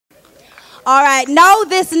All right, now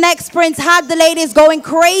this next prince had the ladies going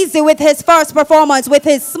crazy with his first performance, with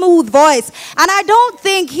his smooth voice. And I don't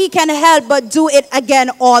think he can help but do it again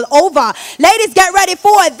all over. Ladies, get ready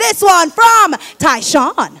for this one from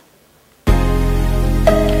Tyshawn.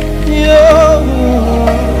 Yo,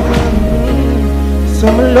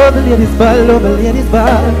 some love the ladies bad, love the ladies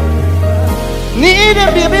bad. Need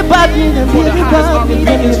them baby bad, need them baby bad, need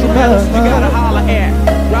them baby bad. You gotta holler at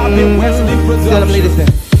Robin Wesley Production. Tell them ladies then.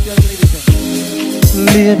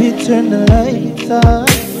 Baby, turn the lights on,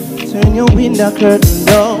 turn your window curtain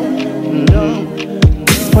down.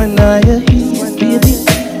 When I hear his baby,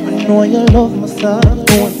 I know you love my soft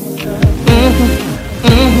tone.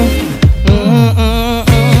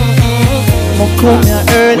 I'ma come here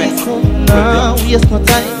early, now waste my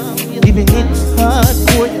time. Living it hard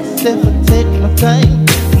for yourself and take my time.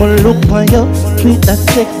 I'ma look on you with that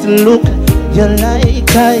sexy look. You like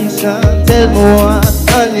Tyshawn, tell me what's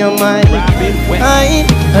on your mind.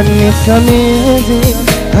 And it's amazing,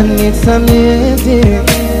 and it's amazing.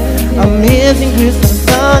 Amazing grace, the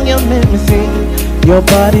song you make me sing. Your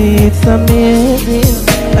body, it's amazing,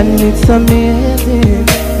 and it's amazing.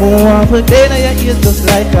 More for day now your ears just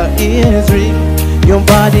like a ears ring. Your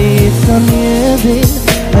body, it's amazing,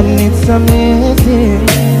 and it's amazing.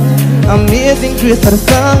 Amazing grace, the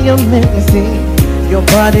song you make me sing. Your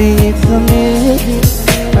body, it's amazing,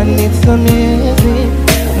 and it's amazing.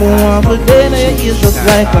 More for day now your ears just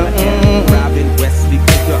like a Robin Wesley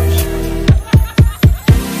Production.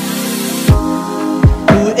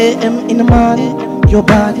 2 a.m. in the morning, your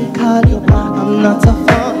body calling. I'm not a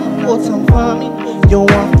fan, but I'm farming. You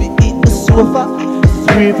want to eat the sofa,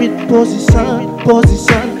 spirit position,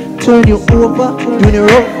 position. Turn you over, doing it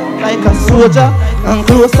rough like a soldier. And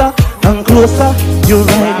closer, and closer. You're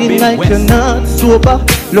riding like you're not sober.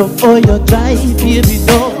 Love how you drive, baby,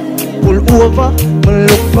 don't pull over. But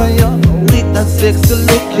look for you with that sexy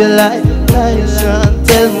look you like. Tyshawn,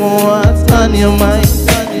 tell me what's on your mind.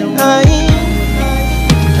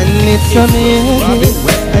 And it's amazing,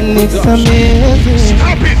 and it's amazing.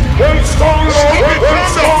 Stop it!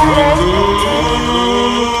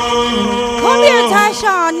 Come here,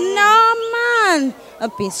 Tyshawn. No, man. A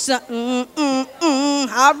piece of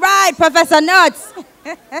All right, Professor Nuts.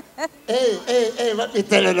 Hey, let me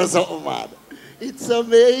tell you something, man. It's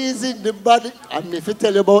amazing, the body. And if you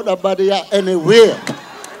tell you about the body anywhere.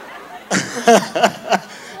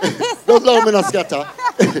 Don't love me, no scatter.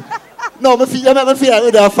 No, you make me feel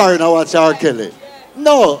like you're a foreigner watch R. Kelly.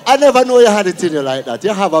 No, I never know you had it in you like that.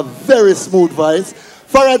 You have a very smooth voice.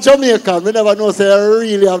 For a Jamaican, we never know say you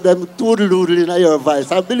really have them toodle-doodle in your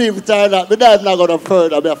voice. I believe it or not, but I'm not going to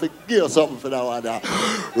further. I have to give you something for that one.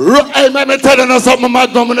 Hey, let me tell you something,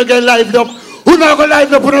 Magnum, when you get live up. Who not going to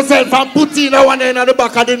live up on yourself and put in that one in the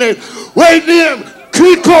back of the net? Wait, name,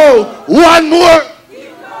 Kiko, one more.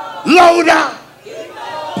 Louder.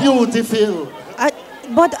 Beautiful.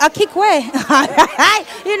 But a kick way.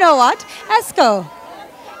 You know what? Esco.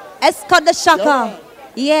 Esco the Shaka.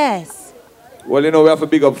 Yes. Well, you know, we have to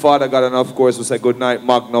big up Father God, and of course we say good night,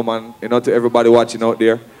 Magnum, and you know, to everybody watching out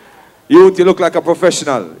there. You look like a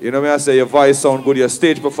professional. You know what I say? Your voice sounds good, your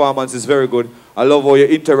stage performance is very good. I love how you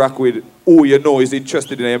interact with who you know is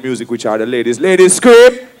interested in your music, which are the ladies. Ladies,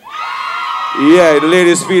 scream! Yeah, the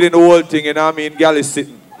ladies feeling the whole thing, you know what I mean? Gal is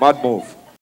sitting. Mad move.